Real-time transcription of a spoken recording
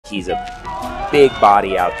He's a big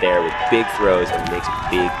body out there with big throws and makes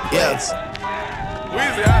big plays.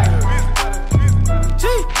 Weezy out of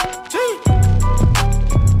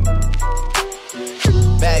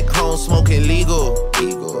here. Back home smoking legal.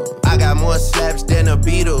 I got more slaps than the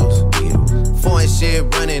Beatles. Foreign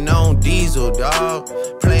shit running on diesel, dawg.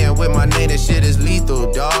 Playing with my name, that shit is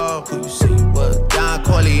lethal, dawg. Who you see? What? Don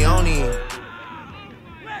Corleone.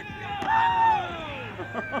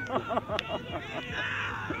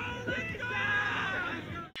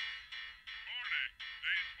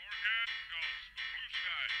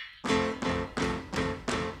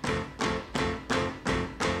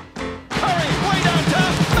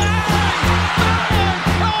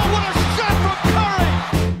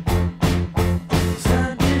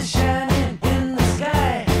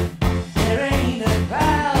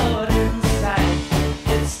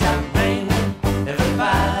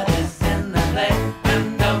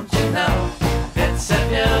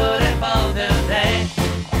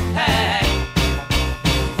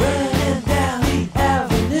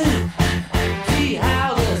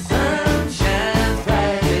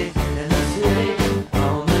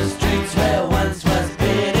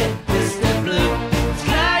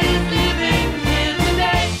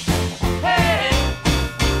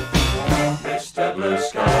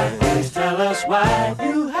 Why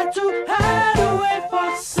you had to hide away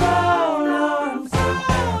for so long?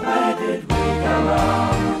 Where did we go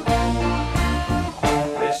wrong?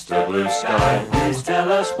 Mr. Blue Sky, please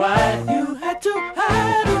tell us why you had to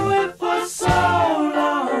hide away for so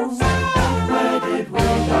long. Where did we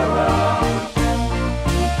go wrong?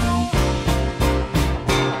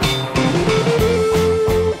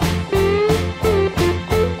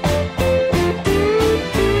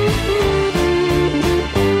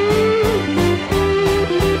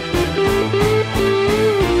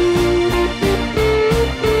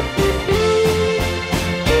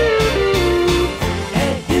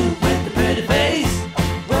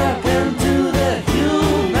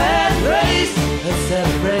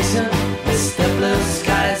 Mr. Blue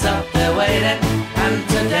Sky's up there waiting, and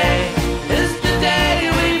today is the day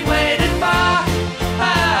we've waited for.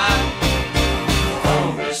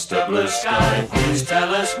 Oh, Mr. Blue Sky, please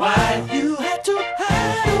tell us why you had to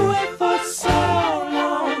hide away for so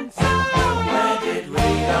long. Where did we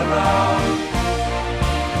go wrong?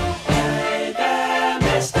 Hey there,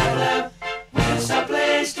 Mr. Blue, we're so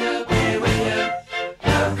pleased to be with you.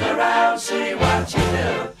 Look around, see what you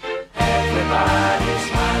do. Everybody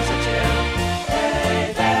smiles at you.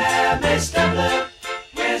 Hey there, Mr. Blue,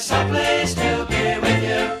 we're so pleased to be with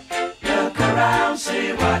you. Look around,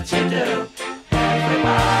 see what you do.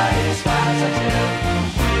 Everybody smiles at you.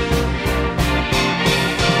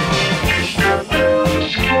 Mr. Blue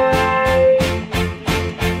Sky,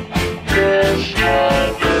 Mr.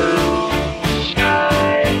 Blue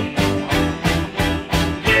Sky,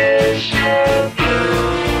 Mr. Blue Sky.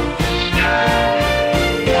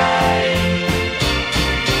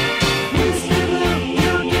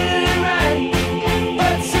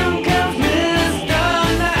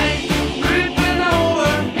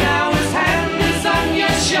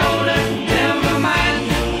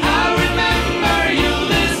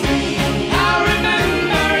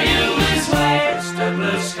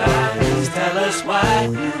 Why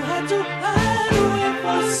you had to hide away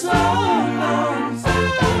for so long?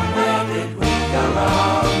 Where did we go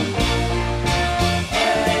wrong?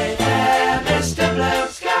 Hey there, Mr. Blue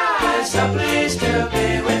Sky, so pleased to be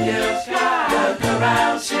with you. Look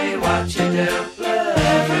around, see what you do.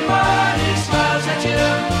 Everybody smiles at you.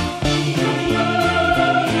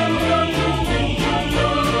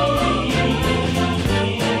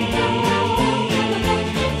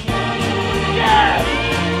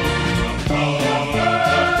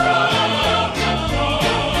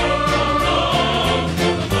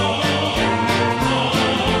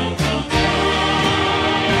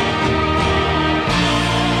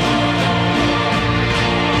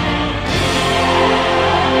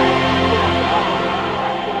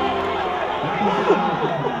 Ha ha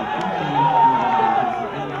ha!